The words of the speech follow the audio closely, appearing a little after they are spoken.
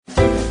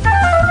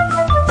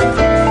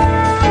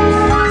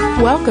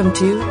Welcome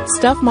to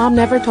Stuff Mom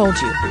Never Told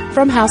You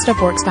from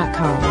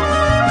HowStuffWorks.com.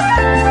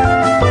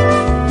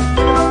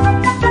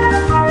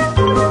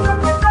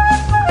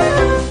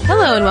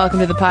 Hello and welcome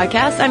to the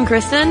podcast. I'm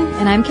Kristen.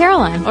 And I'm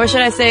Caroline. Or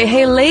should I say,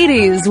 hey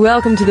ladies,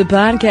 welcome to the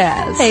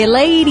podcast. Hey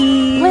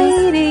ladies.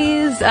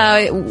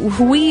 Ladies.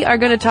 We are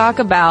going to talk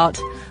about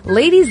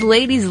ladies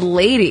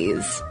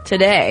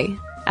today.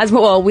 As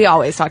well, we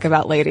always talk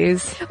about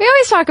ladies. We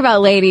always talk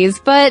about ladies,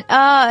 but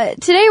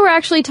today we're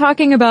actually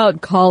talking about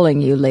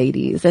calling you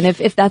ladies. And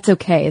if that's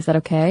okay, is that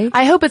okay?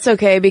 I hope it's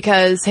okay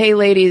because hey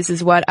ladies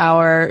is what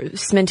our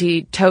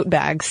Sminty tote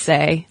bags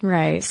say.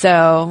 Right.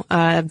 So,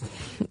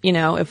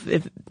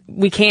 if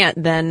we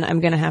can't, then I'm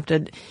going to have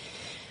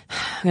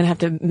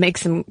to make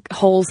some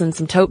holes in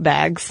some tote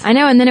bags. I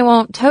know, and then it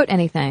won't tote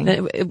anything.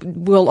 It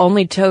will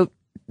only tote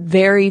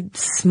very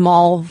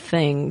small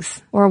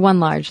things. Or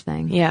one large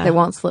thing. Yeah. That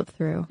won't slip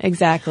through.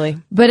 Exactly.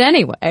 But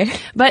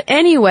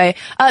anyway,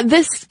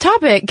 this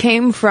topic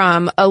came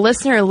from a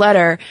listener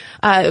letter,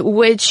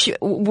 which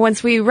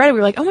once we read it, we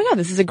were like, oh my God,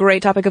 this is a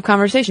great topic of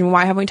conversation.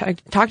 Why haven't we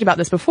talked about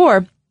this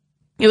before?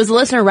 It was a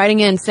listener writing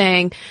in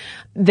saying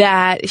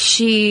that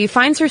she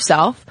finds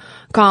herself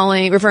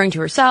referring to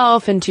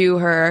herself and to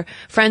her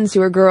friends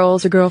who are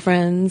girls or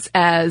girlfriends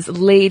as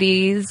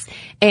ladies,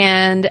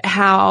 and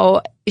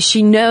how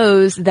she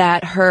knows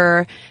that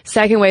her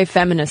second wave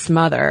feminist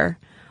mother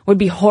would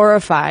be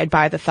horrified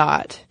by the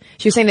thought.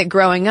 She was saying that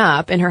growing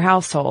up in her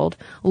household,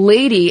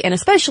 lady and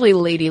especially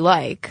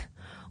ladylike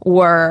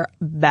were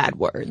bad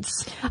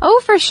words.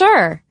 oh, for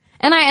sure.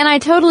 And I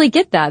totally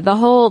get that. The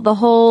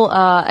whole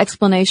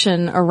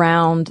explanation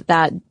around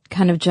that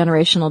kind of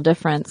generational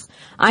difference.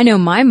 I know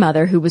my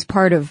mother, who was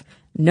part of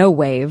No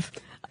Wave,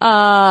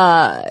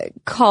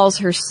 calls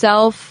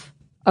herself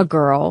a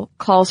girl,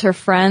 calls her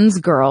friends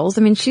girls.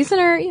 I mean, she's in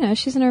her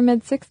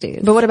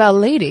mid-60s. But what about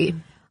lady?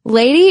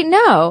 Lady?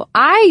 No.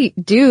 I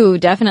do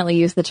definitely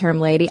use the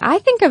term lady. I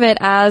think of it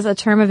as a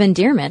term of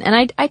endearment.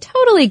 And I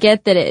totally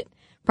get that it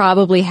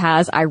probably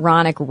has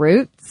ironic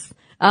roots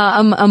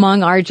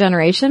among our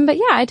generation. But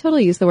yeah, I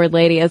totally use the word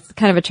lady as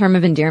kind of a term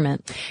of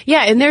endearment. Yeah,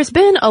 and there's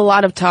been a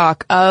lot of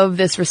talk of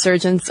this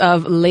resurgence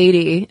of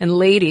lady and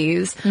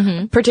ladies,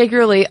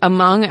 particularly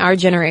among our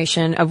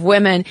generation of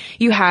women.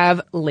 You have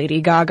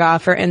Lady Gaga,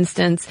 for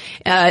instance,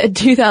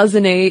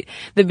 2008,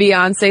 the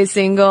Beyonce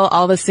single,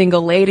 All the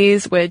Single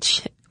Ladies,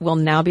 which will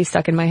now be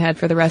stuck in my head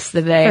for the rest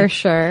of the day. For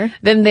sure.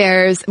 Then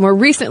there's, more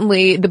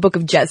recently, the Book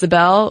of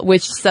Jezebel,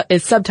 which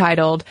is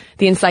subtitled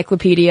The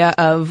Encyclopedia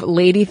of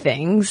Lady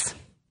Things.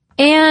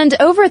 And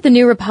over at the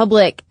New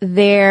Republic,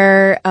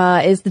 there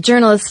is the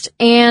journalist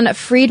Anne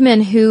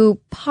Friedman, who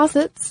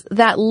posits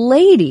that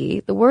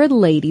lady, the word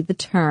lady, the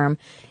term,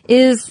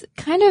 is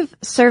kind of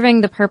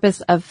serving the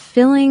purpose of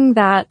filling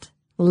that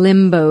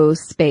limbo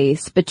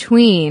space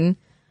between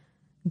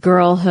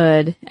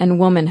girlhood and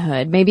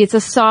womanhood. Maybe it's a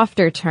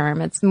softer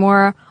term. It's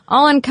more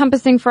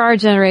all-encompassing for our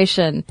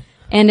generation.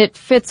 And it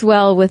fits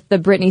well with the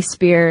Britney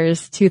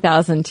Spears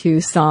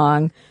 2002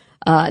 song,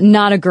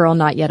 Not a Girl,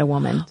 Not Yet a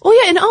Woman. Well,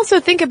 yeah, and also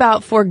think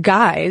about for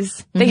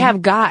guys, they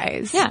have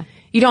guys. Yeah.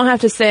 You don't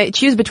have to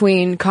choose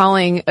between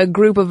calling a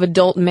group of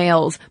adult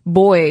males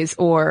boys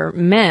or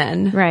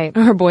men. Right.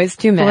 Or boys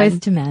to men. Boys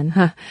to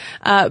men.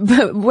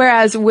 But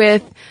whereas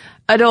with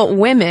adult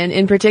women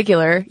in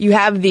particular, you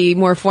have the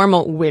more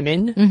formal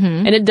women.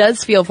 And it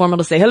does feel formal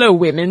to say, hello,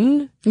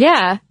 women.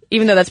 Yeah.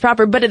 Even though that's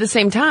proper, but at the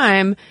same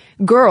time,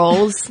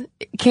 girls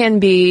can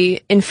be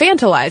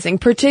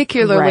infantilizing,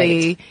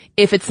 particularly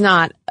if it's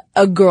not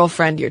a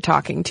girlfriend you're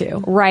talking to.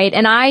 Right.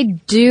 And I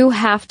do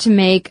have to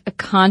make a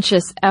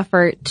conscious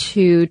effort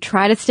to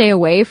try to stay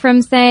away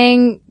from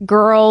saying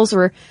girls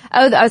or,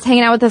 oh, I was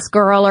hanging out with this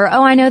girl, or,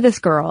 oh, I know this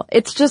girl.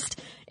 It's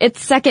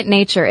second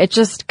nature. It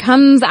just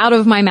comes out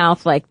of my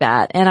mouth like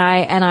that. And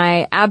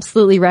I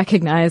absolutely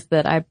recognize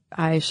that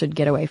I should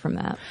get away from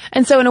that.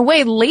 And so in a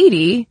way,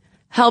 lady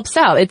helps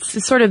out.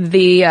 It's sort of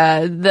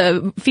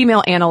the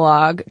female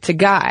analog to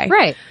guy.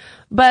 Right.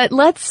 But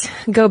let's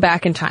go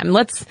back in time.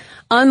 Let's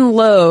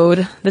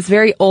unload this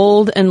very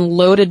old and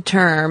loaded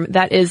term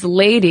that is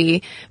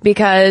lady,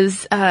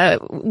 because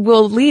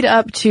we'll lead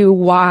up to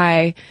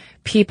why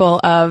people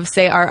of,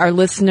 say, our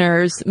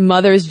listeners'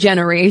 mother's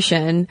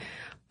generation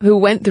who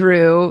went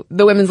through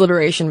the women's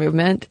liberation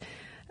movement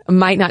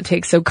might not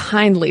take so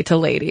kindly to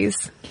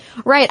ladies.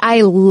 Right.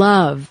 I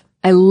love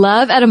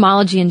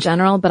etymology in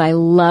general, but I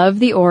love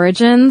the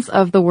origins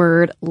of the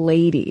word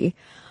lady.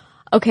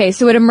 Okay,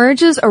 so it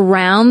emerges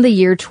around the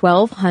year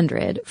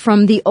 1200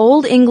 from the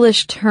Old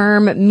English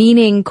term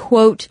meaning,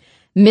 quote,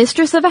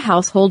 mistress of a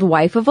household,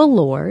 wife of a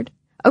lord.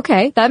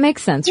 Okay, that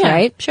makes sense,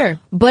 right? Sure.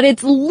 But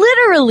it's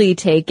literally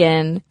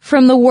taken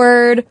from the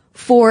word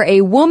for a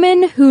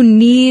woman who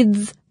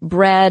needs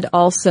bread,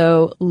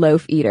 also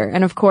loaf eater.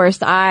 And of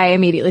course, I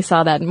immediately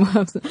saw that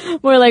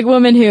more like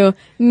woman who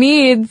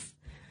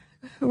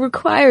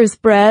requires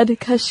bread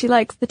because she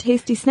likes the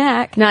tasty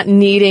snack. Not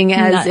kneading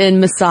as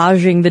in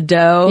massaging the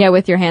dough. Yeah,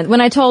 with your hands.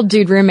 When I told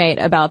dude roommate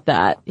about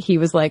that, he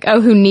was like,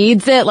 oh, who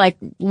needs it? Like,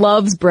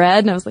 loves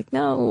bread? And I was like,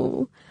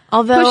 no,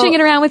 pushing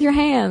it around with your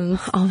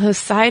hands. Although,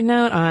 side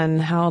note on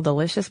how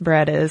delicious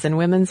bread is and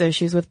women's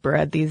issues with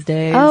bread these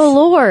days. Oh,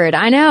 Lord.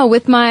 I know.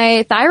 With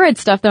my thyroid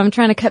stuff, though, I'm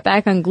trying to cut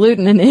back on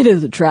gluten, and it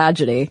is a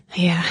tragedy.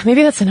 Yeah,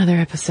 maybe that's another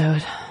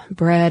episode.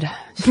 Bread.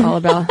 It's all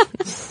about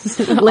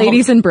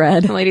ladies and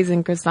bread. Ladies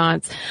and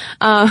croissants.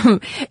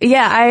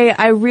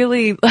 I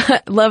really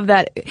love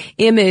that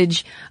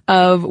image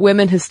of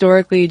women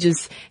historically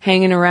just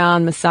hanging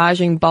around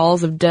massaging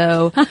balls of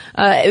dough.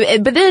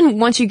 But then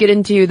once you get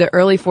into the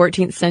early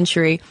 14th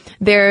century,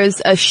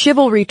 there's a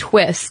chivalry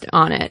twist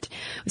on it.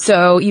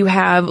 So you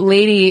have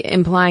lady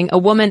implying a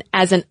woman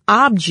as an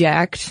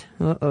object,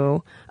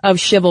 of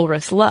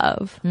chivalrous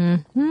love.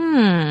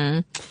 Mm-hmm.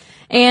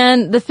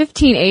 And the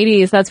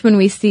 1580s, that's when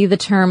we see the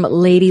term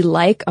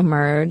ladylike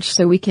emerge.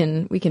 So we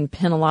can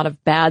pin a lot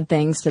of bad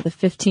things to the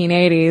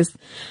 1580s.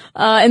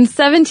 In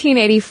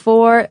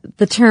 1784,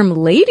 the term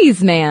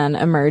ladies' man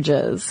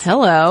emerges.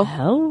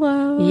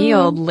 Hello. Ye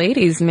old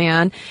ladies'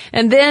 man.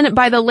 And then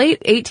by the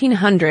late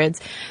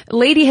 1800s,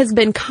 lady has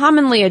been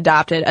commonly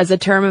adopted as a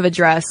term of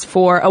address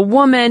for a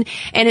woman,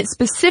 and it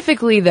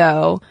specifically,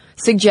 though,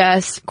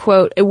 suggests,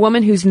 quote, a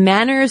woman whose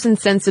manners and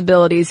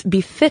sensibilities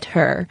befit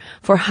her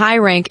for high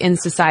rank in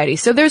society.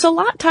 So there's a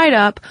lot tied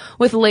up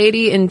with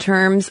lady in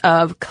terms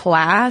of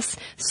class,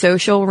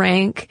 social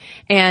rank,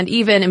 and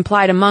even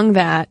implied among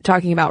that,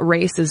 talking about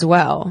race as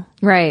well.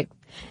 Right.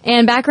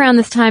 And back around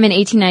this time in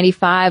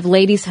 1895,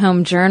 Ladies'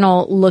 Home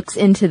Journal looks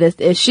into this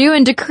issue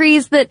and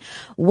decrees that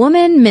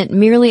woman meant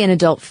merely an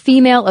adult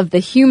female of the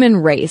human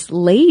race.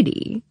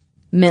 Lady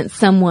meant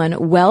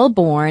someone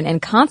well-born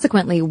and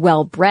consequently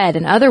well-bred.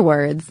 In other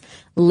words,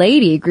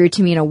 lady grew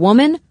to mean a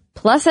woman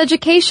plus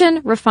education,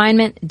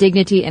 refinement,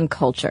 dignity, and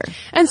culture.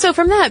 And so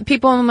from that,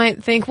 people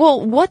might think,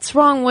 well, what's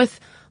wrong with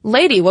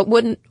lady? What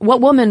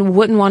woman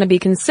wouldn't want to be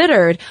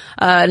considered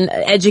an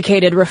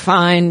educated,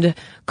 refined,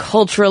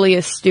 culturally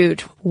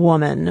astute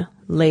woman,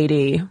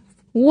 lady?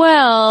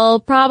 Well,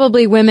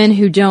 probably women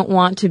who don't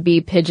want to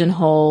be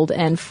pigeonholed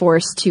and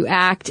forced to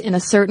act in a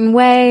certain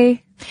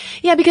way.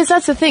 Yeah, because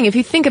that's the thing. If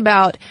you think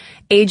about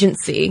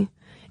agency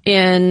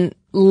in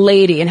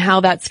lady and how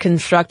that's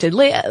constructed,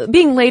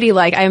 being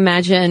ladylike, I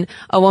imagine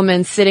a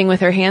woman sitting with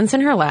her hands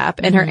in her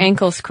lap and her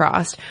ankles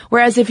crossed.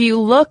 Whereas if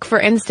you look, for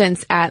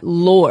instance, at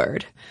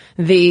lord,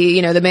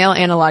 the male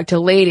analog to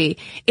lady,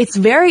 it's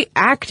very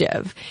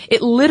active.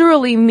 It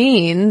literally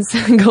means,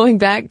 going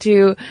back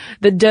to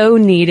the dough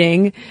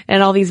kneading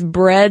and all these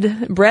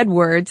bread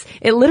words,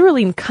 it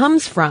literally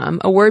comes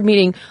from a word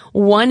meaning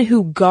one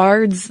who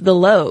guards the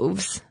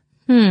loaves.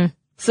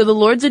 So the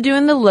lords are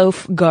doing the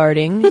loaf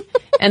guarding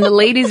and the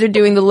ladies are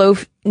doing the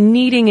loaf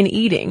kneading and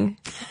eating.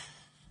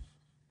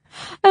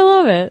 I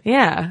love it.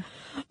 Yeah.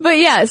 But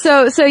yeah,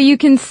 so you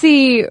can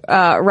see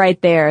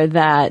right there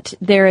that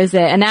there is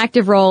an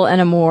active role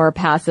and a more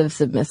passive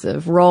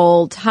submissive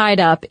role tied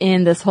up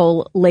in this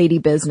whole lady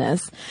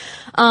business.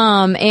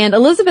 And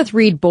Elizabeth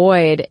Reed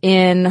Boyd,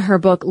 in her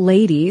book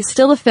Lady,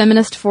 Still a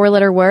Feminist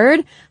Four-Letter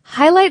Word,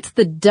 highlights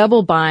the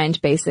double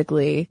bind,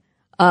 basically,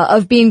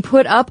 of being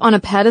put up on a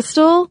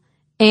pedestal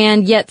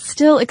and yet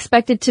still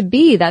expected to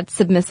be that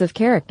submissive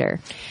character.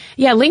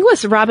 Yeah,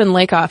 linguist Robin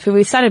Lakoff, who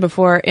we cited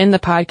before in the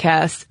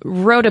podcast,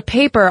 wrote a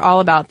paper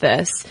all about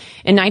this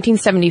in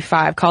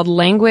 1975 called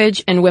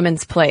Language and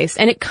Women's Place.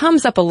 And it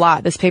comes up a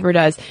lot, this paper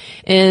does,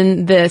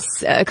 in this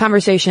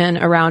conversation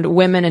around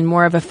women in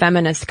more of a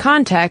feminist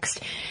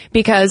context,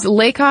 because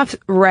Lakoff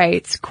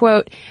writes,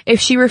 quote, if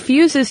she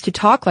refuses to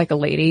talk like a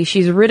lady,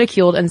 she's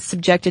ridiculed and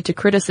subjected to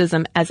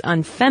criticism as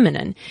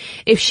unfeminine.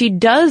 If she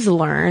does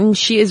learn,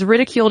 she is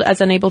ridiculed as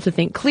unable to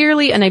think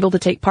clearly, unable to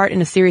take part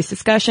in a serious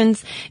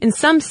discussions, in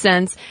some sense,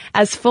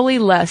 as fully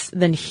less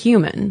than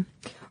human.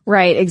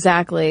 Right,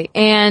 exactly.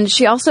 And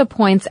she also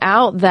points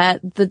out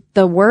that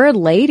the word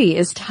lady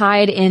is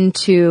tied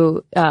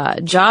into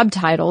job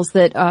titles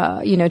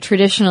that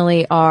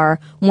traditionally are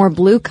more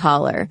blue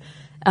collar.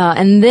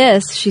 And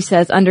this, she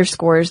says,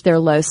 underscores their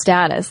low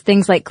status.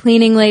 Things like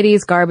cleaning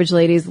ladies, garbage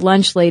ladies,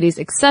 lunch ladies,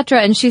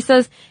 etc. And she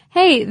says,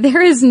 hey,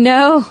 there's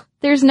no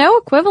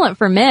equivalent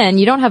for men.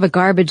 You don't have a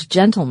garbage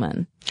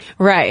gentleman.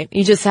 Right.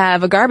 You just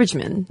have a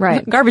garbageman.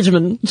 Right.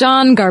 Garbageman.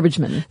 John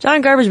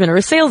Garbageman, or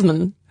a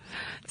salesman.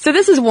 So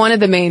this is one of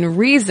the main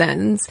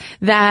reasons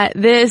that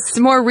this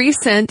more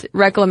recent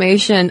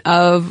reclamation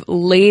of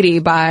lady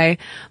by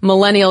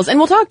millennials, and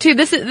we'll talk to,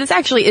 this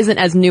actually isn't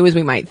as new as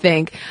we might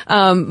think,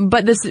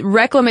 but this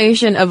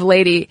reclamation of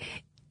lady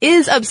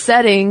is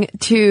upsetting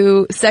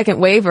to second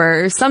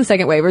waivers, some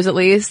second waivers at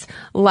least,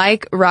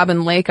 like Robin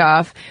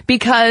Lakoff,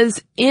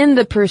 because in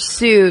the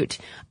pursuit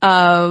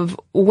of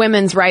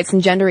women's rights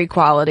and gender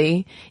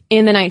equality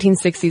in the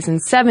 1960s and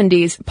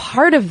 70s,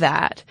 part of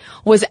that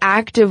was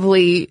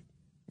actively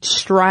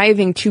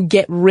striving to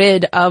get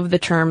rid of the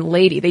term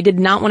lady. They did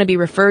not want to be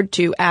referred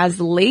to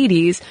as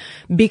ladies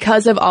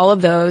because of all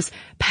of those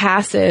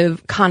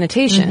passive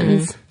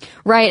connotations. Mm-hmm.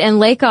 Right, and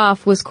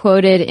Lakoff was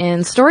quoted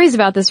in stories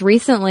about this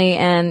recently,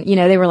 and,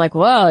 they were like,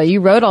 well, you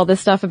wrote all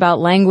this stuff about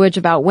language,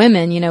 about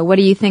women, what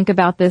do you think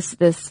about this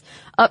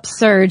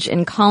upsurge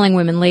in calling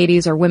women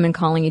ladies or women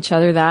calling each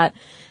other that?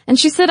 And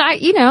she said,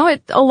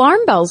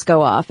 alarm bells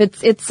go off.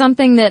 It's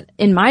something that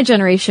in my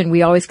generation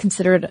we always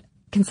considered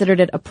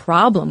it a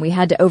problem. We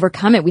had to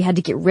overcome it. We had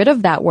to get rid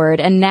of that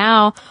word. And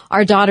now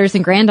our daughters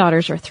and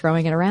granddaughters are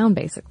throwing it around,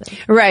 basically.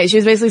 Right. She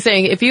was basically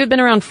saying, if you had been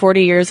around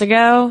 40 years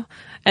ago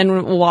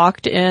and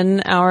walked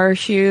in our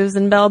shoes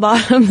and bell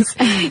bottoms,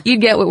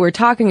 you'd get what we're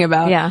talking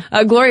about. Yeah.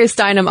 Gloria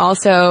Steinem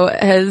also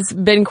has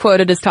been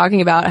quoted as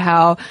talking about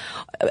how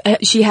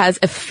she has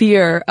a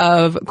fear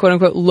of quote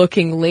unquote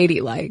looking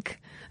ladylike.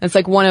 It's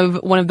like one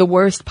of the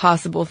worst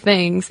possible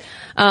things.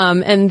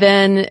 And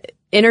then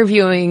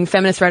interviewing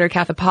feminist writer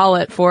Katha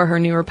Pollitt for her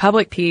New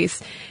Republic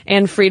piece,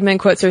 Anne Friedman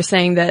quotes her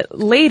saying that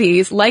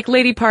ladies, like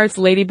Lady Parts,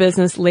 Lady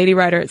Business, Lady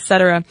Writer,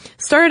 etc.,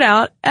 started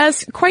out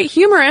as quite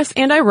humorous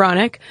and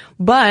ironic,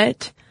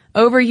 but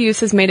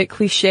overuse has made it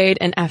cliched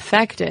and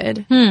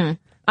affected.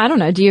 I don't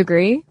know. Do you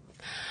agree?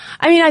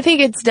 I mean, I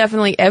think it's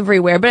definitely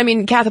everywhere, but I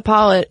mean, Katha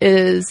Pollitt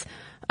is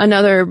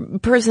another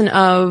person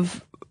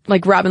of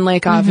like Robin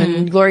Lakoff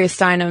and Gloria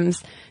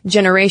Steinem's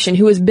generation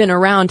who has been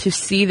around to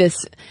see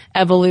this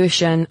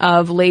evolution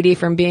of lady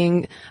from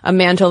being a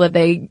mantle that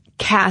they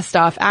cast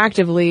off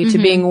actively to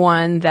being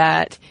one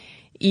that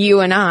you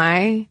and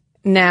I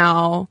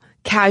now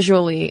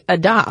casually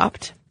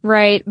adopt.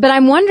 Right. But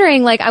I'm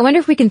wondering, I wonder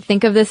if we can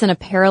think of this in a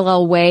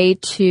parallel way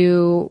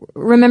to,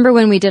 remember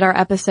when we did our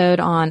episode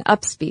on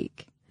upspeak?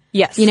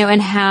 Yes.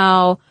 And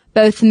how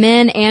both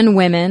men and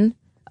women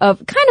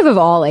of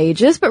all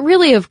ages, but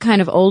really of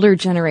kind of older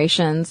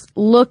generations,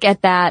 look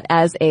at that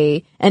as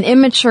an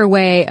immature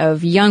way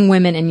of young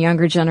women and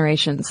younger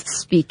generations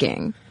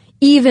speaking,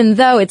 even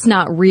though it's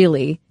not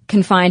really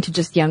confined to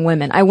just young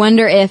women. I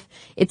wonder if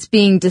it's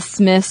being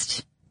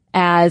dismissed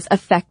as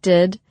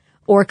affected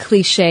or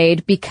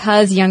cliched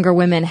because younger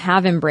women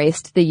have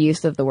embraced the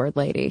use of the word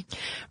lady.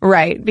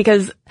 Right.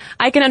 Because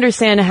I can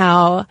understand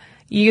how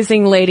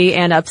using lady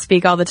and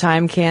upspeak all the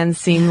time can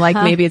seem like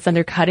maybe it's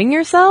undercutting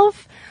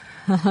yourself.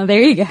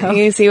 There you go.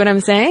 You see what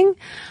I'm saying?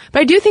 But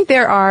I do think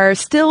there are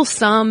still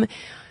some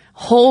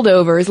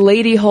holdovers,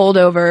 lady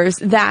holdovers,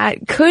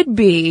 that could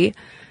be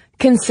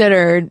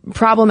considered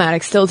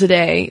problematic still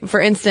today. For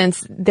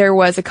instance, there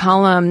was a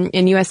column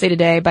in USA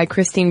Today by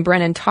Christine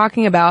Brennan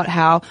talking about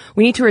how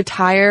we need to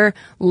retire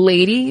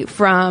lady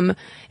from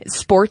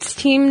sports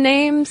team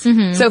names.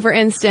 So for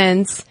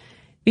instance,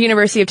 the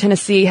University of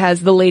Tennessee has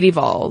the Lady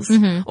Vols,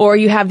 or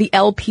you have the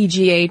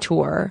LPGA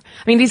Tour.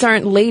 I mean, these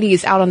aren't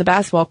ladies out on the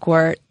basketball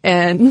court,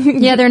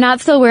 and yeah, they're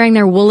not still wearing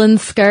their woolen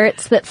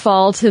skirts that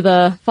fall to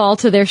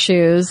their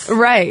shoes.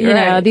 Right. You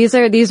know, these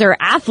are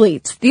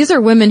athletes. These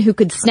are women who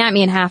could snap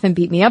me in half and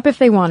beat me up if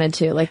they wanted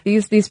to. Like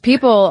these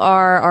people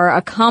are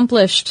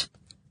accomplished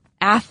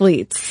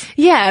athletes.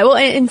 Yeah, well,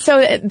 and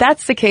so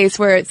that's the case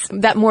where it's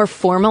that more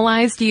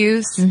formalized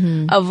use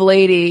of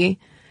lady.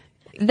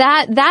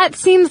 That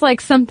seems like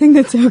something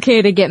that's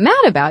okay to get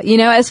mad about,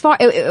 as far,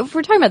 if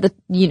we're talking about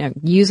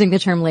using the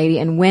term lady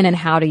and when and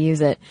how to use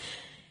it,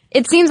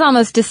 it seems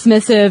almost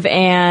dismissive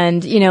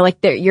and, like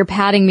you're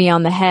patting me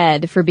on the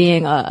head for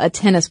being a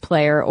tennis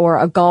player or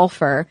a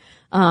golfer.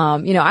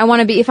 I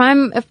want to be, if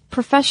I'm a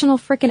professional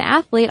freaking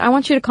athlete, I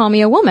want you to call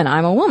me a woman.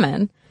 I'm a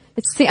woman.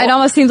 It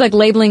almost seems like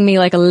labeling me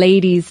like a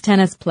ladies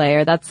tennis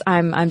player.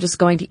 I'm just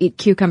going to eat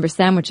cucumber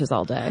sandwiches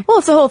all day. Well,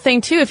 it's the whole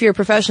thing too. If you're a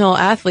professional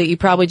athlete, you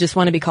probably just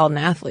want to be called an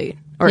athlete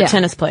or a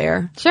tennis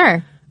player.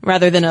 Sure.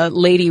 Rather than a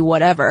lady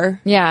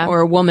whatever. Yeah.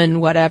 Or a woman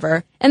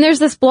whatever. And there's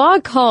this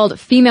blog called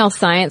Female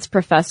Science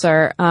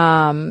Professor.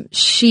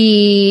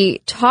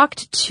 She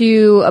talked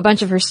to a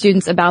bunch of her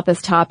students about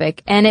this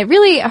topic, and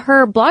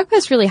her blog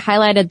post really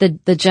highlighted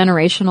the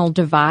generational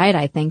divide,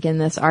 I think, in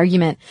this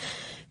argument.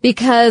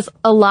 Because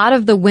a lot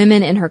of the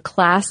women in her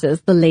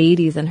classes, the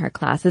ladies in her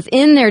classes,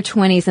 in their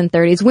 20s and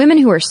 30s, women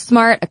who are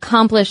smart,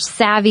 accomplished,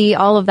 savvy,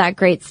 all of that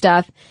great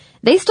stuff,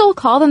 they still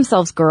call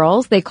themselves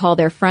girls. They call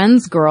their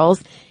friends girls.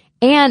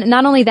 And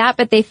not only that,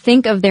 but they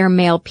think of their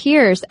male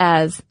peers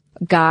as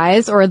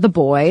guys or the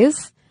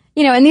boys.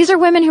 And these are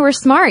women who are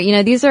smart.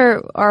 These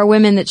are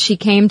women that she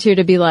came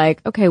to be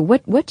like, okay,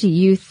 what do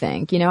you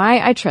think?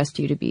 I trust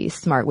you to be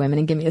smart women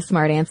and give me a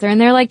smart answer. And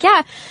they're like,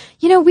 yeah,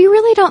 we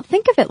really don't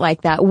think of it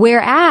like that.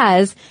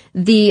 Whereas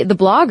the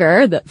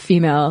blogger, the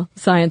female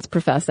science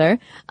professor,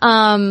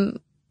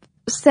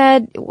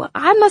 said, well,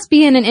 I must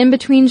be in an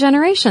in-between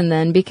generation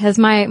then, because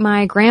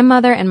my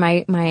grandmother and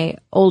my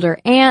older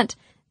aunt,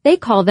 they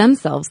call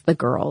themselves the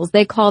girls.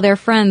 They call their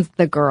friends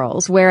the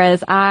girls.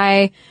 Whereas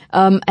I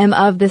am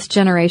of this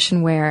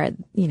generation where,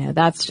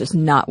 that's just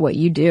not what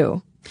you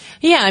do.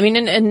 Yeah, I mean,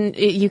 and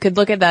you could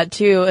look at that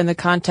too in the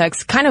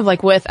context, kind of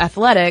like with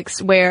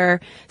athletics,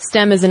 where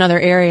STEM is another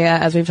area,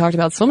 as we've talked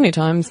about so many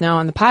times now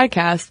on the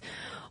podcast,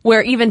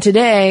 where even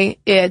today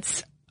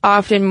it's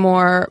often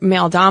more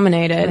male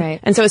dominated.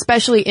 Right. And so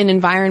especially in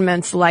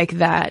environments like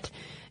that,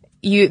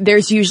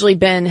 there's usually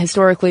been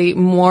historically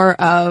more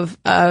of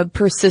a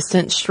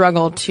persistent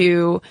struggle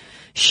to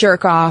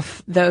shirk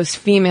off those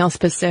female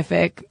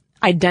specific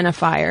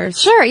identifiers.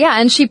 Sure,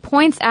 yeah. And she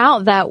points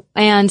out that,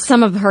 and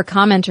some of her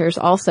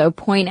commenters also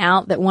point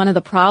out that one of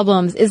the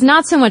problems is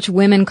not so much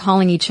women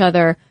calling each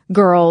other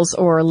girls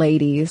or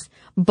ladies,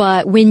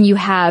 but when you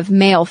have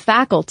male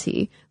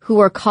faculty who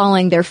are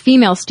calling their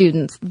female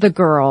students the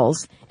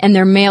girls and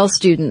their male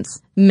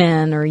students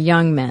men or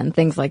young men,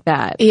 things like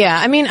that. Yeah,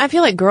 I mean, I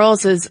feel like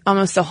girls is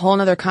almost a whole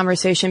nother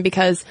conversation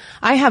because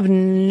I have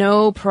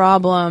no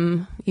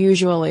problem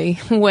usually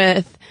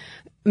with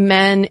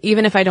men,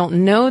 even if I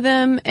don't know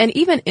them, and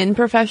even in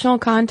professional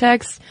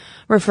contexts,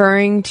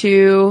 referring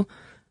to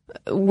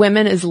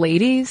women as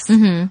ladies.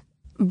 Mm-hmm.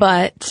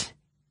 But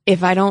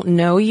if I don't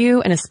know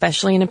you, and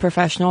especially in a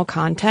professional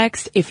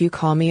context, if you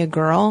call me a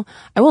girl,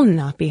 I will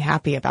not be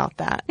happy about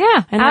that.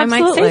 Yeah, and absolutely.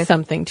 I might say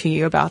something to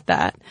you about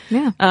that.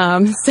 Yeah.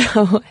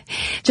 So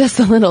just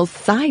a little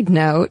side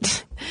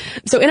note.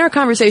 So in our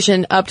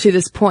conversation up to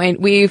this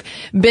point, we've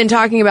been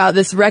talking about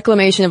this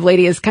reclamation of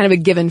lady as kind of a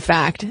given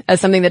fact,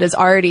 as something that has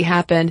already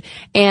happened.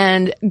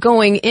 And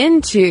going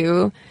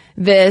into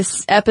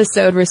this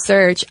episode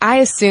research, I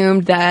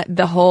assumed that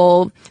the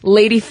whole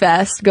lady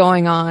fest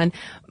going on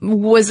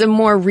was a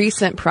more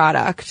recent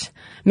product,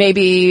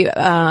 maybe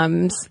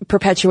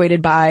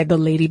perpetuated by the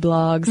lady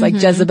blogs like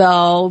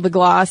Jezebel, the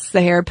Gloss,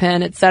 the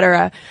Hairpin,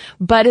 etc.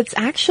 But it's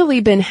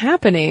actually been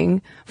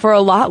happening for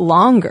a lot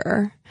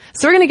longer.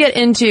 So we're going to get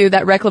into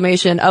that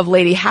reclamation of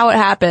lady, how it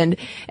happened,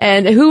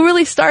 and who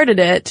really started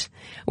it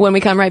when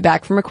we come right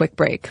back from a quick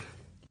break.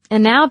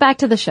 And now back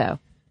to the show.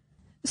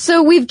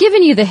 So we've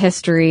given you the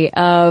history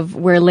of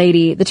where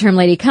the term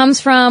lady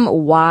comes from,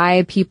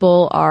 why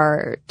people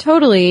are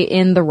totally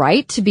in the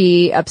right to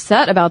be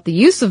upset about the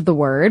use of the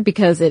word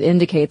because it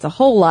indicates a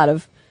whole lot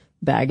of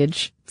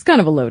baggage. It's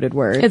kind of a loaded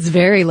word. It's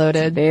very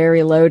loaded. It's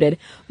very loaded.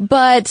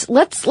 But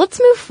let's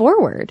move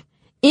forward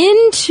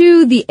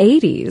into the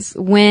 80s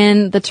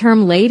when the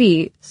term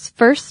lady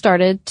first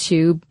started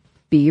to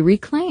be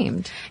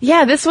reclaimed.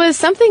 Yeah, this was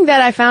something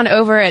that I found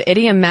over at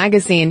Idiom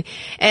Magazine,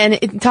 and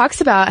it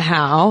talks about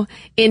how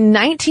in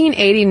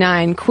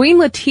 1989, Queen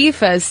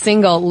Latifah's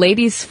single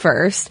Ladies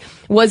First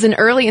was an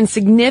early and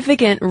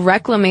significant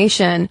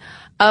reclamation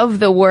of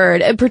the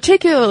word,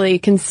 particularly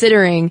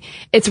considering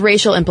its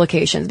racial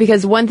implications.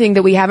 Because one thing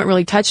that we haven't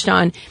really touched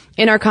on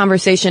in our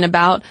conversation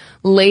about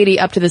lady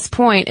up to this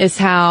point is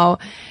how,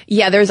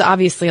 yeah, there's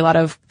obviously a lot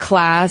of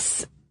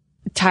class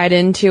tied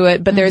into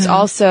it, but there's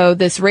also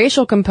this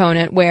racial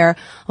component where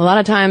a lot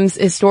of times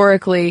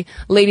historically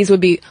ladies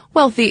would be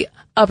wealthy,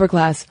 upper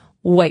class,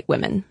 white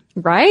women.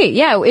 Right.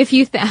 Yeah. If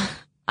you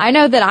I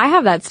know that I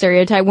have that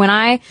stereotype when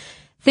I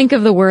think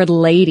of the word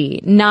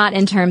lady, not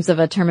in terms of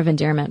a term of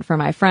endearment for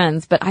my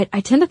friends, but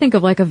I tend to think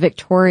of like a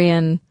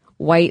Victorian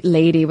white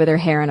lady with her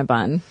hair in a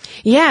bun.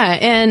 Yeah,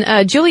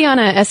 and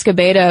Juliana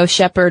Escobedo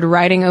Shepard,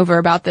 writing over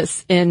about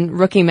this in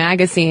Rookie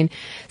Magazine,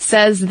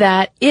 says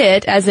that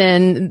it, as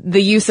in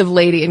the use of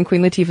lady in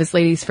Queen Latifah's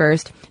Ladies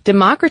First,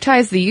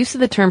 democratized the use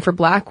of the term for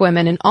black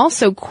women and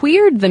also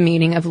queered the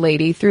meaning of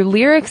lady through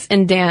lyrics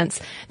and dance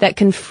that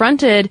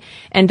confronted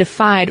and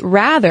defied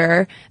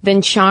rather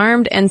than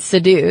charmed and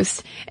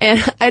seduced.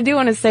 And I do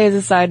want to say as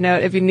a side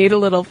note, if you need a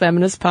little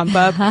feminist pump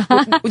up,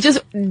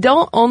 just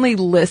don't only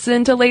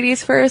listen to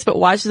Ladies First, but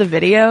watch the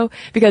video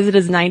because it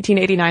is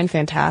 1989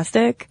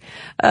 fantastic.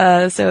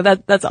 So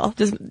that's all.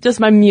 Just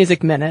my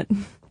music minute.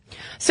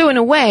 So in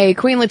a way,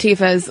 Queen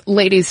Latifah's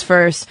Ladies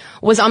First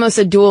was almost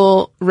a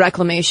dual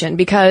reclamation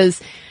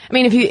because, I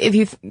mean, if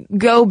you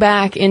go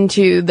back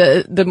into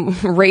the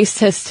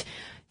racist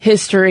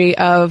history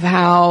of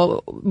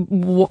how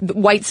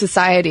white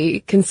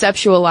society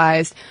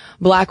conceptualized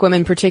black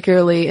women,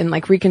 particularly in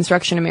like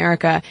Reconstruction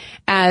America,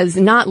 as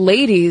not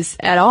ladies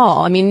at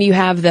all. I mean, you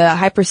have the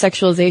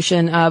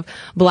hypersexualization of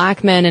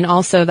black men and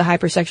also the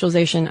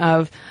hypersexualization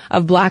of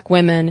black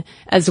women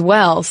as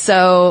well.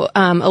 So,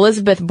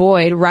 Elizabeth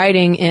Boyd,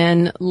 writing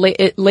in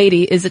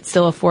Lady, Is It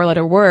Still a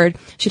Four-Letter Word?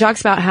 She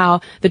talks about how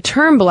the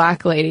term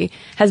black lady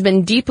has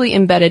been deeply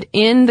embedded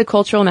in the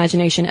cultural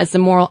imagination as the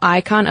moral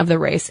icon of the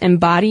race,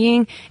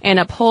 embodying and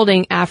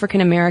upholding African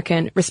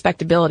American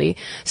respectability.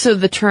 So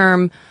the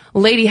term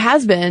lady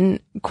has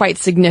been quite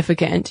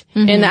significant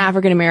in the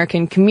African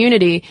American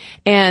community.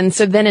 And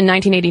so then in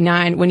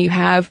 1989, when you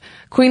have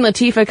Queen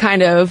Latifah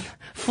kind of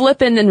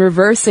flipping and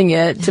reversing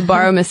it, to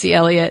borrow Missy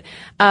Elliott,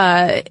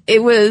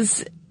 it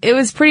was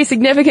pretty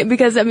significant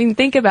because, I mean,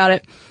 think about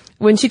it.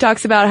 When she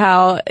talks about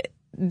how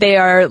they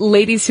are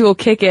ladies who will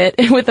kick it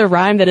with a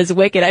rhyme that is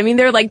wicked. I mean,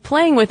 they're like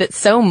playing with it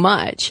so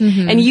much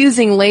and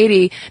using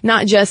lady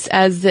not just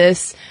as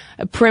this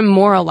prim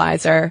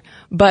moralizer,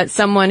 but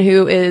someone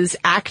who is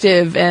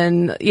active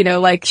and, you know,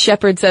 like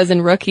Shepard says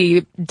in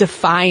Rookie,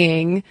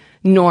 defying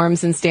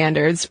norms and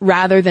standards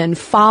rather than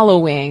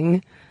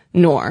following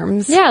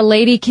norms. Yeah,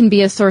 lady can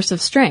be a source of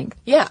strength.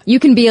 Yeah. You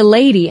can be a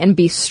lady and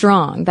be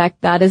strong.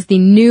 That is the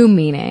new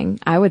meaning,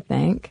 I would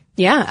think.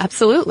 Yeah,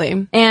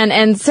 absolutely.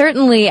 And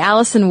certainly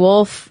Allison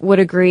Wolf would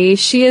agree.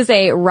 She is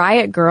a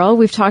Riot Girl.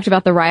 We've talked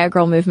about the Riot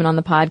Girl movement on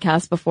the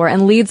podcast before,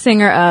 and lead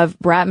singer of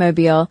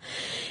Bratmobile.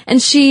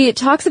 And she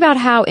talks about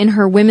how in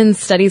her women's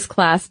studies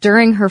class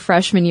during her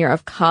freshman year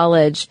of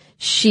college,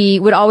 she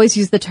would always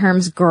use the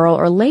terms girl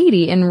or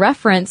lady in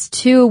reference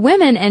to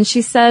women. And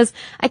she says,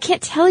 I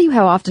can't tell you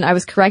how often I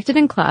was corrected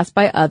in class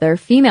by other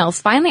females.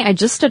 Finally, I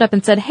just stood up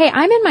and said, hey,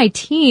 I'm in my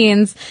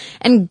teens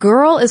and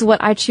girl is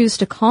what I choose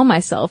to call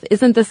myself.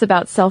 Isn't this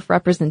about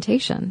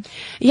self-representation?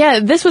 Yeah,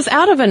 this was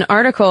out of an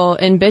article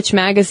in Bitch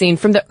magazine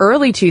from the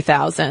early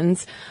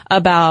 2000s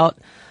about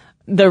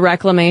the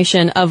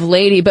reclamation of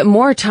lady, but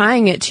more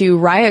tying it to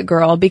Riot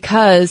Girl,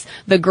 because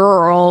the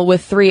girl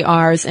with 3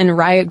 R's in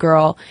Riot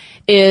Girl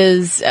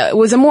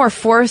was a more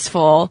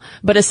forceful,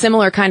 but a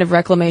similar kind of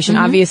reclamation,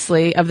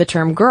 obviously, of the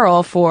term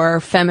girl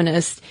for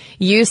feminist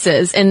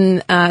uses.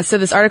 And so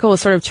this article was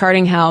sort of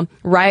charting how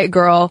Riot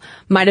Girl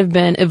might have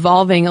been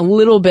evolving a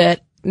little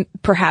bit,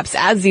 perhaps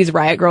as these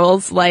Riot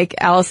Girls like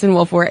Allison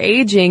Wolf were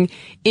aging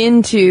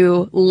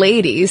into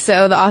lady.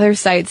 So the author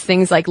cites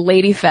things like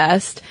Lady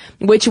Fest,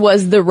 which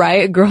was the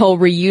Riot Girl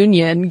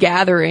reunion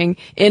gathering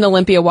in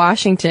Olympia,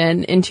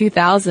 Washington in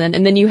 2000.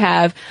 And then you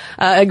have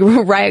a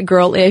Riot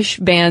Girl-ish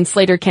band,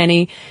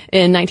 Sleater-Kinney,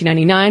 in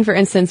 1999, for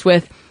instance,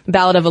 with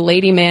Ballad of a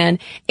Lady Man.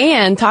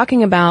 And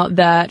talking about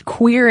that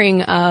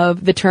queering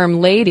of the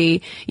term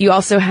lady, you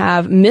also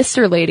have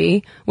Mr.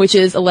 Lady, which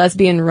is a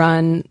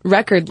lesbian-run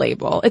record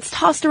label. It's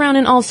tossed around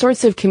in all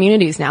sorts of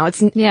communities now.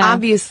 It's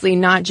obviously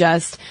not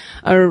just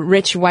a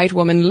rich white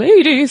woman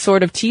lady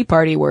sort of Tea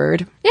Party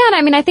word. Yeah, and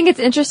I mean, I think it's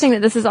interesting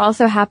that this is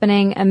also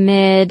happening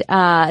amid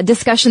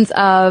discussions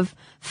of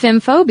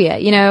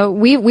femphobia. You know,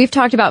 we've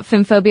talked about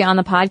femphobia on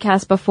the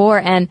podcast before,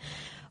 and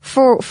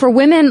for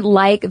women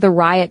like the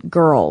Riot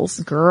Girls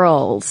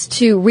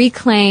to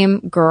reclaim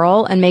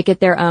girl and make it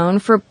their own,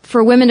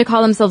 for women to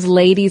call themselves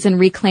ladies and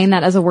reclaim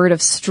that as a word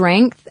of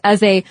strength,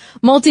 as a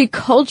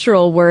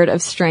multicultural word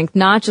of strength,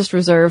 not just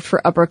reserved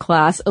for upper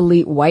class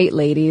elite white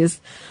ladies.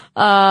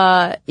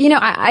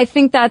 I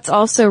think that's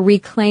also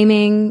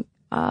reclaiming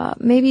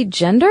maybe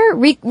gender,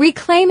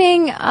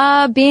 reclaiming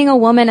being a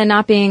woman and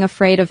not being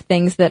afraid of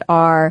things that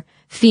are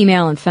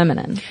female and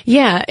feminine.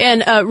 Yeah,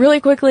 and really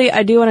quickly,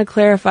 I do want to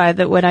clarify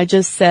that when I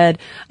just said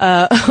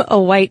a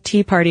white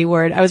Tea Party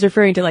word, I was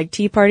referring to like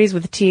tea parties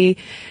with tea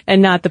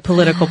and not the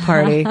political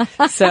party.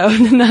 So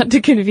not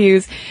to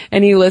confuse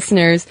any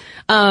listeners.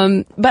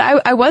 But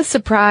I was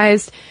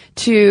surprised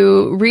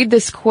to read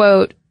this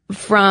quote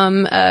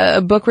from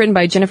a book written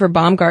by Jennifer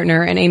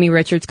Baumgartner and Amy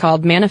Richards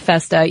called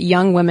Manifesta,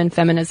 Young Women,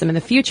 Feminism in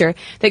the Future,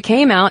 that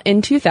came out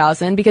in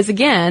 2000, because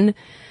again,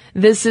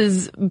 this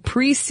is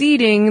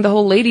preceding the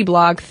whole lady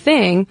blog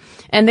thing,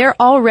 and they're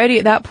already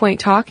at that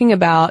point talking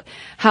about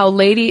how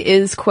lady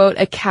is, quote,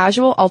 a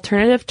casual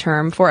alternative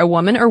term for a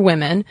woman or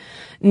women,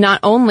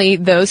 not only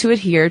those who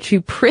adhere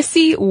to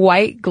prissy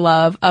white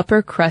glove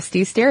upper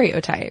crusty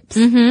stereotypes.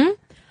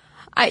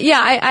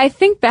 I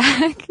think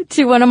back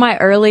to one of my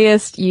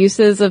earliest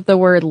uses of the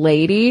word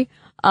lady.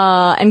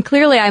 And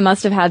clearly I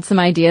must have had some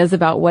ideas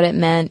about what it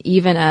meant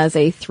even as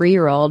a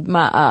 3-year-old.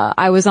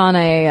 I was on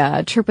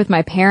a trip with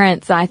my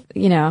parents.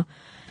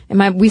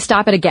 We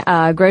stop at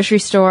a grocery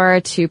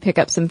store to pick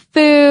up some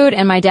food,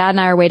 and my dad and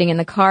I are waiting in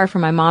the car for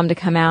my mom to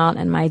come out,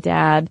 and my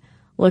dad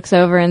looks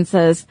over and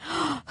says,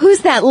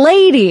 "Who's that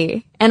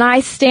lady?" And I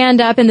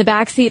stand up in the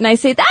back seat and I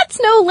say, "That's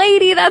no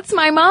lady, that's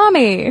my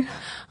mommy."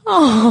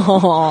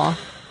 Oh,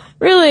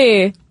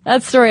 really?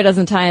 That story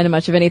doesn't tie into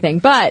much of anything,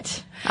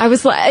 but I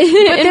was like,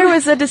 but there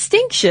was a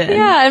distinction.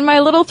 Yeah, in my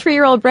little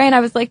 3-year-old brain,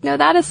 I was like, no,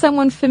 that is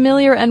someone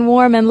familiar and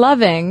warm and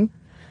loving.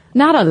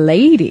 Not a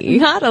lady.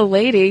 Not a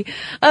lady.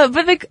 But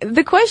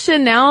the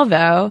question now,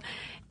 though,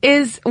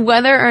 is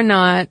whether or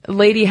not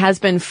lady has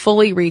been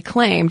fully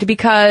reclaimed,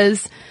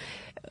 because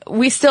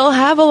we still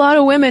have a lot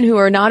of women who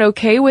are not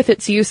okay with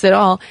its use at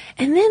all.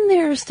 And then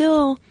there are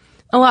still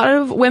a lot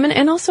of women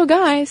and also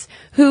guys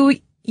who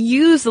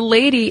use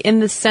lady in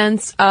the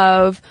sense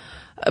of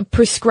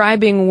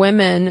prescribing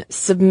women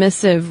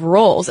submissive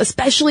roles,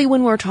 especially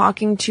when we're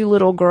talking to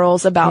little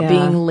girls about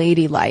being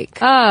ladylike.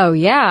 Oh,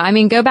 yeah. I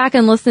mean, go back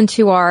and listen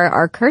to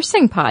our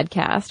cursing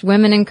podcast,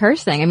 Women in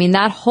Cursing. I mean,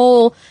 that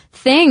whole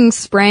thing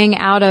sprang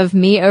out of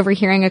me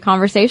overhearing a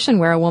conversation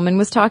where a woman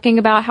was talking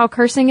about how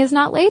cursing is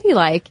not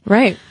ladylike.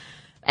 Right.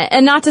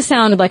 And not to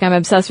sound like I'm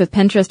obsessed with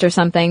Pinterest or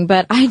something,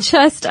 but I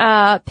just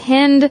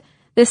pinned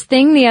this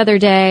thing the other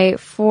day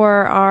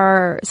for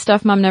our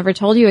Stuff Mom Never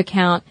Told You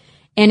account.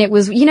 And it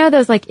was,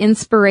 those like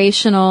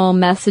inspirational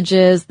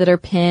messages that are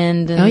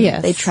pinned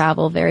and they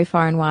travel very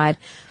far and wide.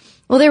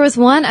 Well, there was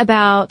one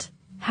about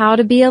how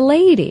to be a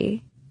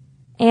lady.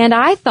 And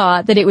I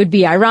thought that it would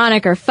be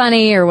ironic or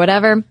funny or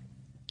whatever.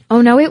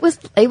 Oh no, it was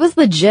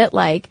legit,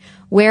 like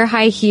wear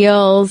high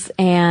heels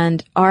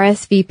and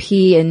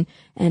RSVP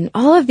and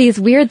all of these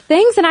weird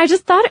things. And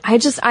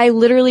I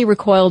literally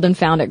recoiled and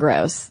found it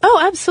gross. Oh,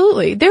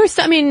 absolutely.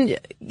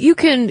 You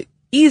can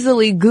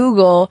easily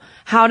Google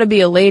how to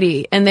be a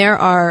lady, and there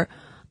are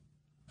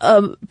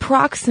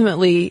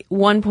approximately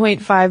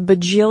 1.5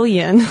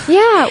 bajillion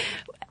Yeah.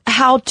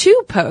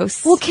 how-to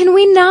posts. Well, can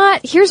we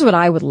not, here's what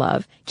I would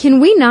love. Can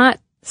we not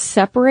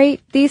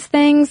separate these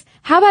things?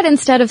 How about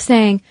instead of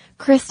saying,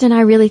 Kristen,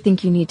 I really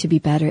think you need to be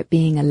better at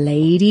being a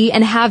lady,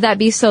 and have that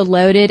be so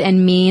loaded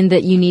and mean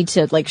that you need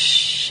to like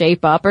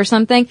shape up or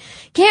something?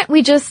 Can't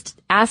we just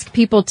ask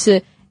people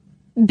to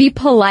be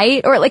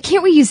polite, or like,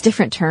 can't we use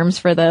different terms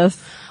for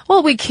this?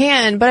 Well, we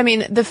can, but I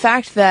mean, the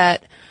fact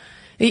that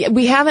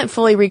we haven't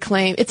fully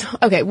reclaimed,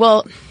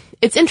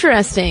 it's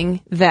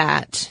interesting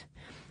that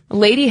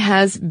lady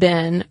has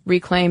been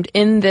reclaimed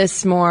in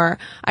this more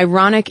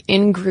ironic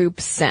in-group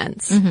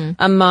sense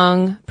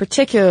among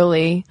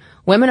particularly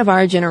women of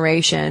our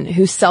generation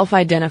who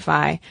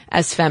self-identify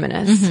as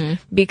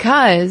feminists,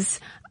 because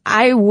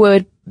I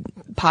would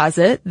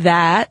posit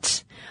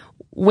that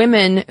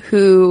women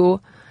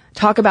who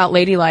talk about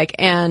ladylike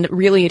and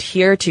really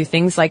adhere to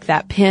things like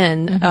that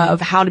pin of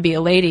how to be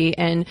a lady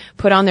and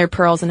put on their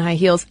pearls and high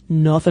heels.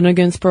 Nothing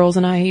against pearls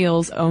and high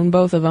heels, own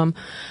both of them.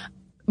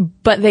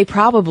 But they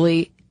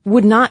probably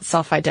would not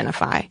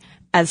self-identify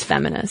as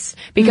feminists,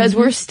 because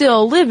we're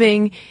still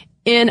living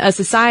in a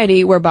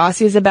society where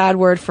bossy is a bad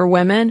word for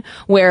women,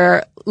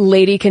 where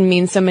lady can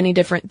mean so many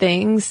different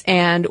things,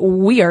 and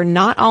we are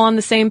not all on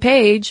the same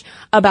page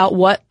about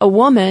what a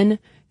woman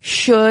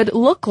should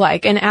look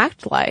like and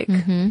act like.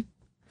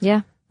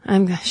 Yeah.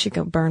 I should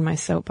go burn my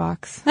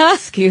soapbox.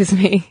 Excuse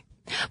me.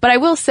 But I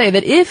will say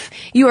that if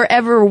you are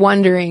ever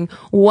wondering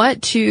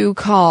what to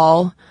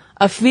call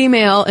a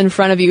female in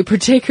front of you,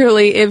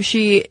 particularly if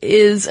she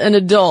is an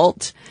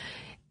adult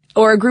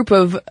or a group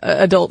of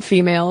adult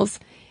females,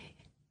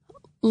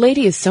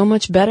 lady is so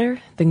much better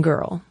than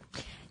girl.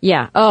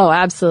 Yeah. Oh,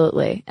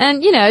 absolutely.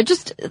 And,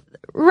 just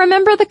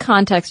remember the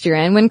context you're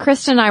in. When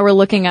Kristen and I were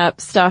looking up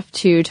stuff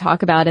to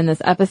talk about in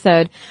this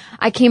episode,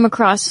 I came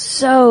across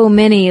so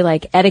many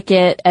like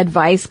etiquette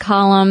advice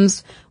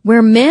columns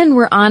where men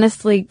were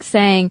honestly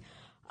saying,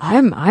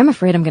 I'm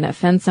afraid I'm going to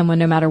offend someone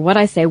no matter what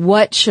I say.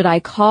 What should I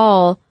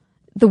call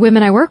the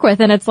women I work with?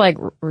 And it's like,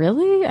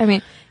 really? I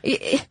mean,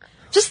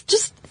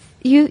 just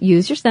you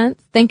use your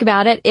sense. Think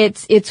about it.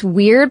 It's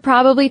weird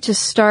probably to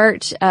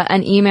start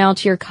an email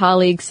to your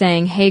colleagues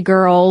saying, hey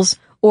girls,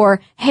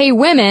 or hey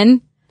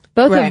women.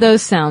 Both of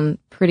those sound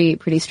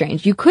pretty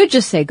strange. You could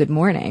just say good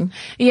morning.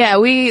 Yeah,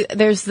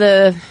 there's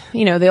the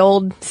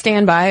old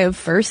standby of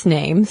first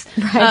names.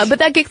 Right. But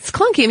that gets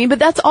clunky. I mean, but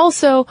that's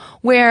also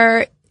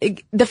where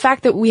the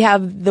fact that we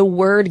have the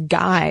word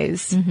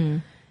guys,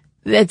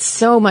 it's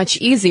so much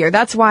easier.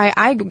 That's why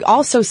I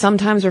also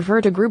sometimes refer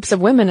to groups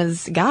of women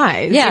as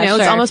guys. Yeah,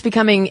 It's almost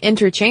becoming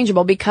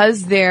interchangeable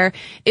because there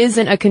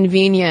isn't a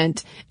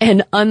convenient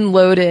and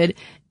unloaded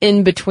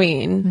in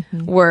between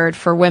word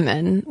for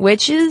women,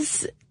 which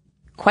is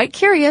quite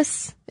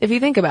curious if you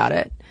think about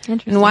it.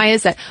 Interesting. And why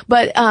is that?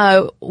 But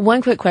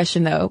one quick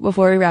question though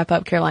before we wrap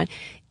up, Caroline.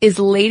 Is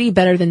lady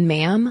better than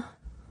ma'am?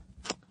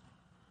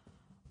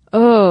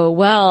 Oh,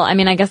 well, I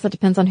mean, I guess that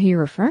depends on who you're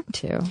referring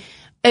to.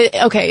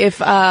 Okay,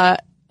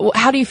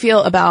 how do you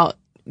feel about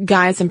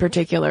guys in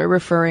particular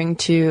referring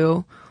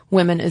to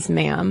women as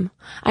ma'am?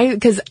 I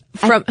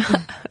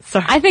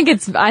think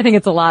it's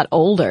a lot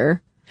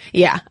older.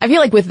 Yeah. I feel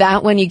like with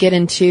that one you get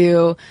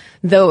into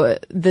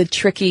the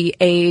tricky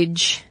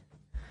age.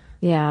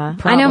 Yeah.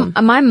 problem.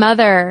 I know my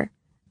mother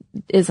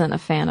isn't a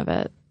fan of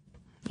it,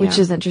 which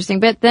is interesting.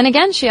 But then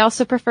again, she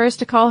also prefers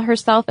to call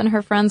herself and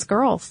her friends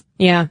girls.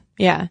 Yeah.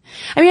 Yeah.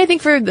 I mean, I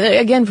think for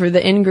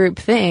the in-group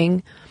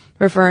thing,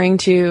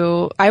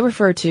 I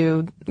refer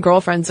to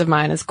girlfriends of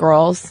mine as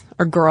girls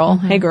or girl.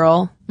 Hey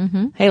girl.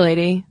 Hey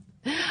lady.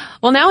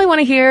 Well, now we want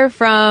to hear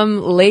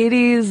from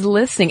ladies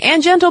listening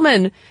and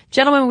gentlemen.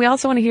 Gentlemen, we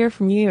also want to hear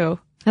from you.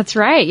 That's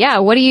right. Yeah.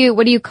 What do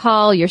you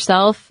call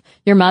yourself,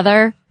 your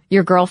mother,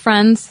 your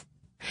girlfriends?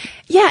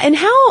 Yeah. And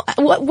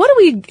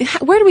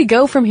where do we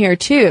go from here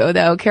too,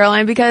 though,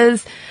 Caroline?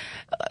 Because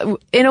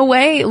in a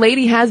way,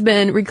 lady has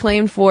been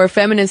reclaimed for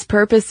feminist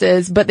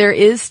purposes, but there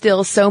is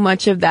still so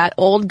much of that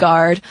old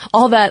guard,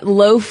 all that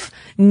loaf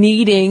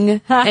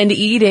kneading and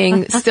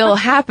eating still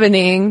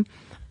happening.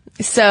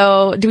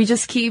 So do we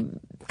just keep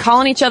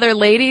calling each other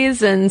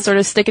ladies and sort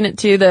of sticking it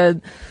to the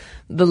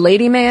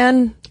lady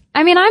man?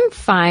 I mean, I'm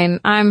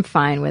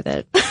fine with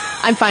it.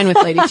 I'm fine with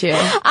lady too.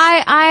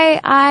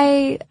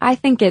 I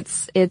think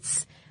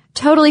it's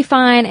totally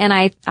fine,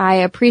 and I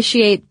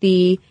appreciate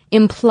the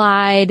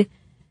implied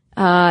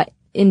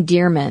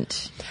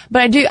endearment.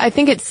 But I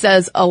think it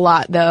says a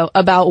lot though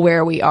about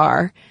where we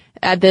are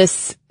at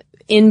this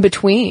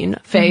in-between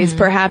phase,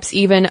 perhaps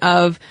even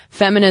of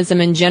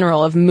feminism in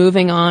general, of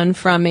moving on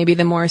from maybe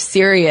the more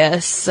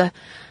serious,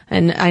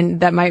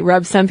 and that might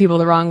rub some people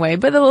the wrong way,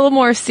 but a little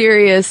more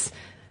serious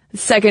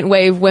second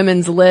wave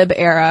women's lib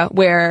era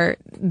where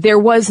there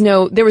was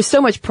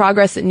so much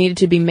progress that needed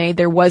to be made.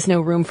 There was no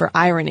room for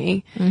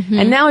irony.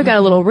 And now we've got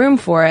a little room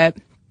for it,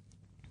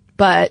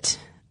 but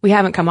we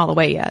haven't come all the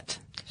way yet.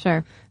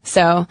 Sure.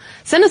 So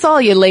send us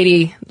all your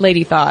lady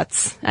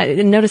thoughts.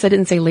 Notice I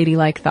didn't say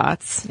ladylike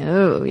thoughts.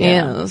 Oh,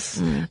 yeah. Yes.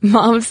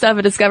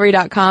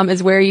 Momstuff@discovery.com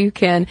is where you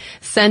can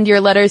send your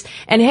letters.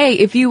 And hey,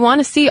 if you want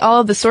to see all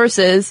of the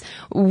sources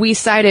we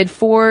cited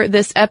for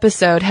this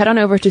episode, head on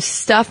over to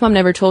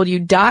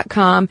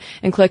stuffmomnevertoldyou.com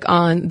and click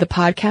on the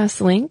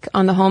podcast link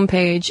on the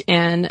homepage.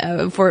 And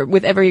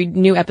with every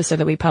new episode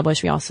that we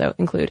publish, we also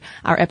include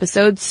our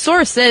episode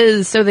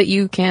sources so that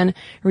you can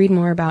read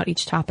more about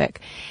each topic.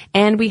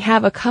 And we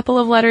have a couple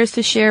of letters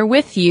to share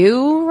with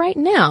you right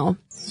now.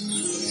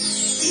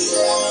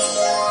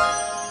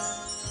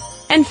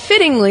 And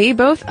fittingly,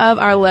 both of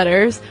our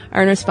letters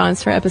are in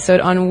response to our episode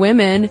on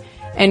women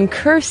and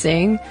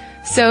cursing.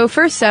 So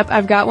first up,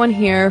 I've got one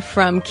here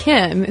from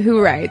Kim,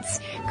 who writes,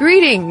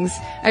 "Greetings.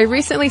 I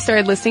recently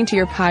started listening to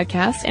your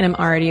podcast and I'm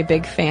already a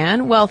big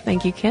fan." Well,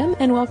 thank you, Kim,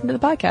 and welcome to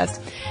the podcast.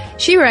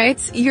 She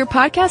writes, "Your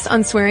podcast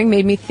on swearing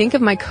made me think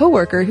of my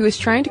coworker who is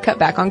trying to cut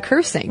back on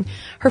cursing.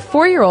 Her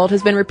 4-year-old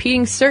has been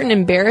repeating certain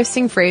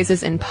embarrassing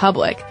phrases in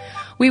public.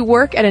 We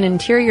work at an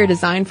interior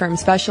design firm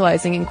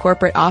specializing in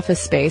corporate office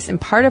space, and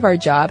part of our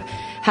job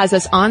has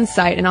us on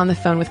site and on the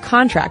phone with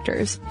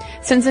contractors.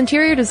 Since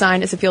interior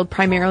design is a field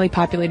primarily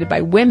populated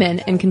by women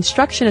and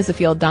construction is a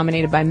field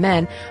dominated by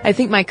men, I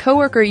think my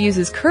coworker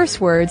uses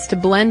curse words to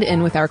blend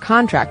in with our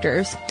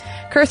contractors.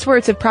 Curse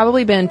words have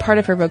probably been part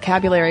of her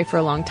vocabulary for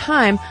a long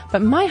time,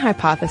 but my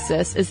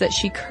hypothesis is that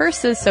she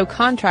curses so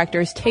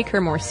contractors take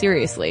her more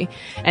seriously.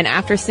 And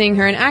after seeing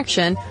her in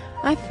action,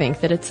 I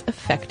think that it's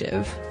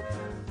effective."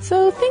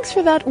 So thanks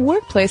for that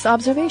workplace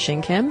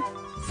observation, Kim.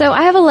 So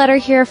I have a letter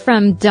here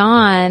from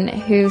Dawn,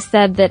 who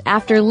said that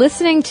after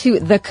listening to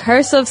the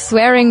Curse of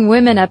Swearing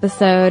Women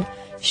episode,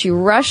 she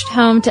rushed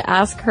home to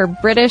ask her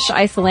British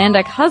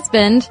Icelandic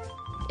husband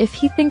if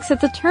he thinks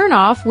it's a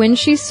turnoff when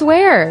she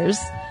swears.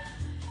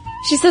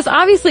 She says,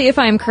 obviously, if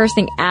I am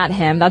cursing at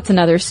him, that's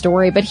another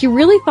story, but he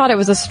really thought it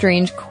was a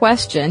strange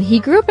question. He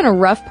grew up in a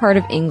rough part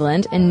of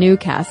England, in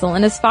Newcastle,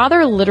 and his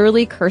father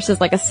literally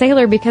curses like a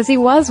sailor because he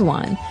was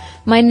one.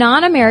 My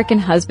non-American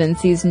husband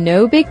sees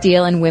no big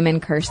deal in women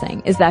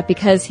cursing. Is that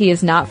because he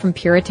is not from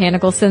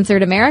puritanical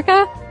censored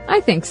America?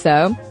 I think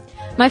so.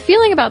 My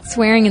feeling about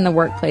swearing in the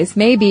workplace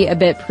may be a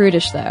bit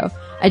prudish, though.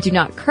 I do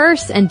not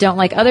curse and don't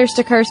like others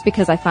to curse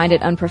because I find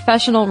it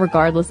unprofessional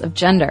regardless of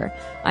gender.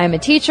 I am a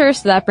teacher,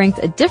 so that brings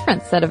a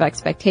different set of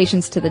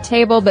expectations to the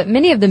table, but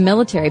many of the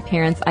military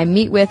parents I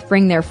meet with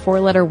bring their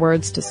 4-letter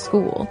words to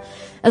school.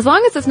 As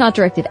long as it's not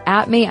directed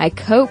at me, I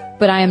cope,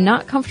 but I am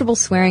not comfortable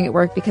swearing at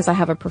work because I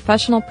have a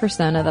professional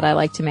persona that I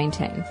like to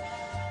maintain.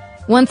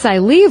 Once I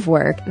leave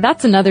work,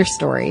 that's another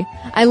story.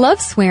 I love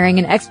swearing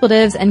and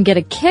expletives and get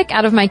a kick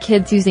out of my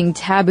kids using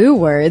taboo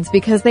words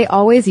because they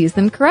always use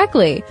them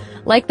correctly.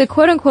 Like the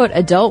quote-unquote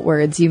adult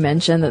words you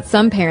mentioned that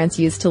some parents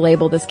use to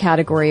label this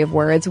category of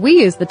words,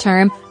 we use the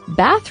term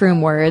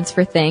bathroom words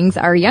for things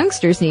our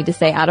youngsters need to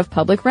say out of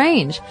public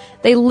range.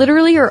 They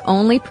literally are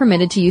only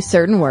permitted to use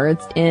certain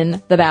words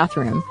in the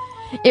bathroom.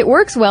 It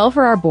works well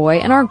for our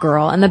boy and our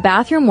girl, and the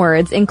bathroom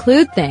words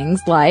include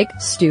things like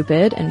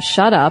stupid and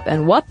shut up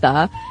and what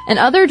the, and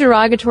other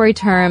derogatory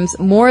terms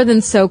more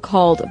than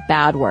so-called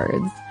bad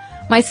words.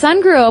 My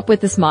son grew up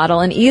with this model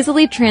and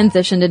easily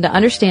transitioned into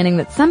understanding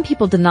that some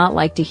people did not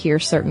like to hear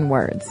certain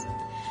words.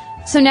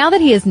 So now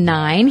that he is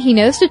 9, he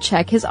knows to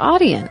check his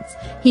audience.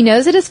 He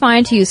knows it is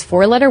fine to use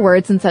 4-letter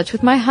words and such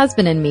with my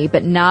husband and me,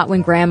 but not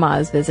when grandma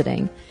is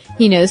visiting.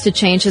 He knows to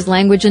change his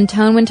language and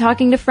tone when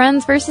talking to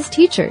friends versus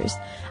teachers.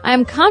 I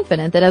am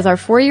confident that as our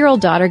 4-year-old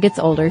daughter gets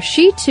older,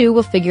 she too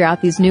will figure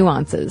out these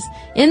nuances.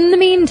 In the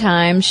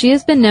meantime, she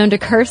has been known to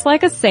curse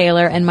like a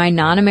sailor, and my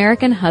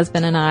non-American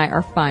husband and I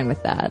are fine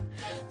with that.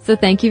 So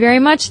thank you very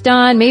much,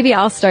 Dawn. Maybe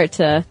I'll start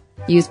to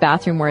use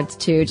bathroom words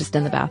too, just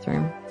in the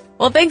bathroom.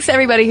 Well, thanks to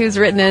everybody who's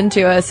written in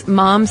to us.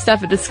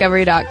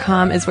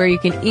 Momstuff@discovery.com is where you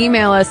can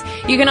email us.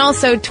 You can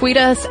also tweet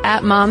us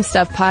at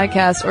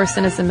MomStuffPodcast or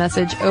send us a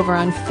message over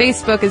on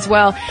Facebook as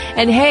well.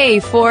 And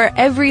hey, for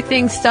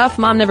everything Stuff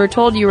Mom Never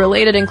Told You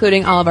related,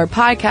 including all of our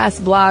podcasts,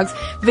 blogs,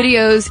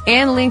 videos,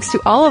 and links to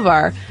all of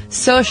our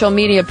social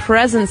media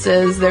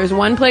presences, there's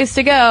one place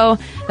to go.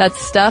 That's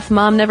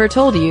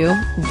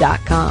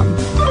StuffMomNeverToldYou.com.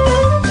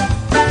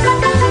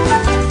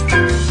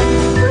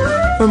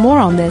 For more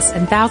on this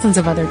and thousands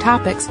of other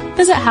topics,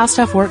 visit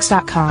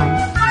HowStuffWorks.com.